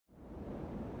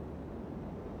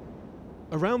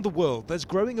Around the world, there's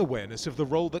growing awareness of the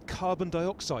role that carbon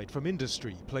dioxide from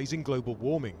industry plays in global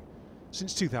warming.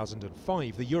 Since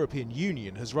 2005, the European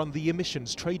Union has run the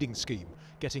emissions trading scheme,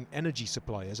 getting energy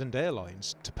suppliers and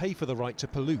airlines to pay for the right to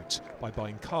pollute by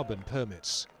buying carbon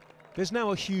permits. There's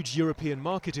now a huge European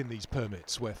market in these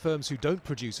permits, where firms who don't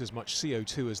produce as much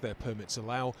CO2 as their permits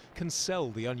allow can sell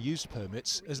the unused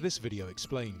permits, as this video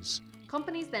explains.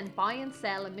 Companies then buy and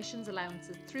sell emissions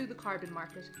allowances through the carbon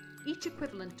market, each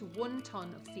equivalent to 1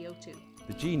 tonne of CO2.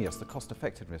 The genius, the cost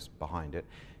effectiveness behind it,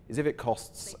 is if it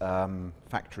costs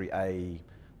factory A,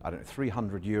 I don't know,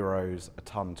 300 euros a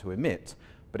tonne to emit,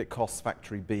 but it costs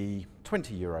factory B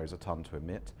 20 euros a tonne to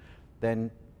emit, then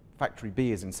factory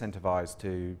B is incentivised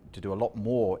to do a lot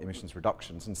more emissions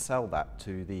reductions and sell that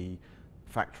to the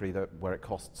factory where it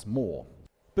costs more.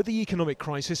 But the economic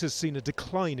crisis has seen a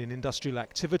decline in industrial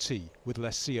activity. With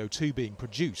less CO2 being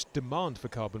produced, demand for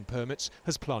carbon permits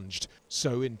has plunged.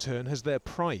 So in turn has their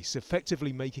price,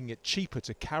 effectively making it cheaper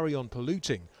to carry on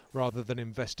polluting rather than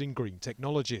invest in green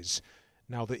technologies.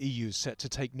 Now the EU is set to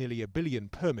take nearly 1 billion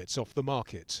permits off the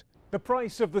market. The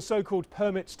price of the so-called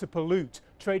permits to pollute,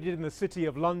 traded in the City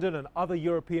of London and other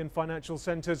European financial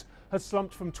centres, has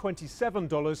slumped from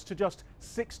 $27 to just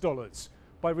 $6.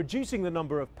 By reducing the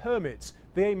number of permits,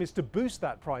 the aim is to boost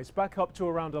that price back up to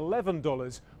around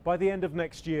 $11 by the end of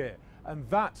next year. And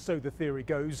that, so the theory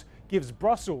goes, gives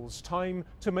Brussels time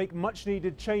to make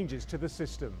much-needed changes to the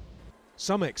system.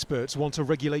 Some experts want a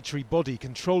regulatory body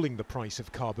controlling the price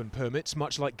of carbon permits,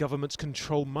 much like governments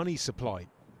control money supply.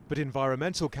 But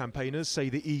environmental campaigners say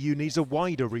the EU needs a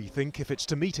wider rethink if it's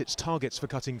to meet its targets for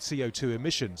cutting CO2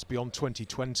 emissions beyond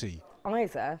 2020.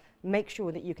 Either make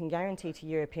sure that you can guarantee to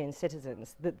European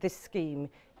citizens that this scheme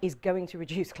is going to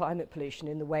reduce climate pollution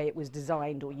in the way it was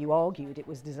designed, or you argued it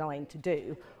was designed to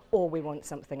do, or we want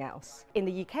something else. In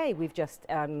the UK, we've just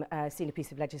seen a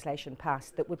piece of legislation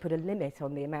passed that would put a limit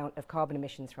on the amount of carbon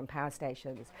emissions from power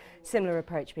stations. Similar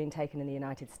approach being taken in the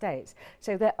United States.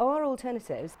 So there are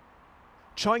alternatives.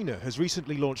 China has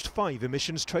recently launched 5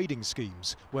 emissions trading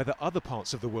schemes. Whether other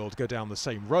parts of the world go down the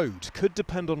same road could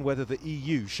depend on whether the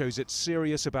EU shows it's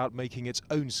serious about making its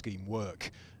own scheme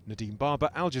work. Nadim,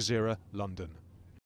 Al Jazeera, London.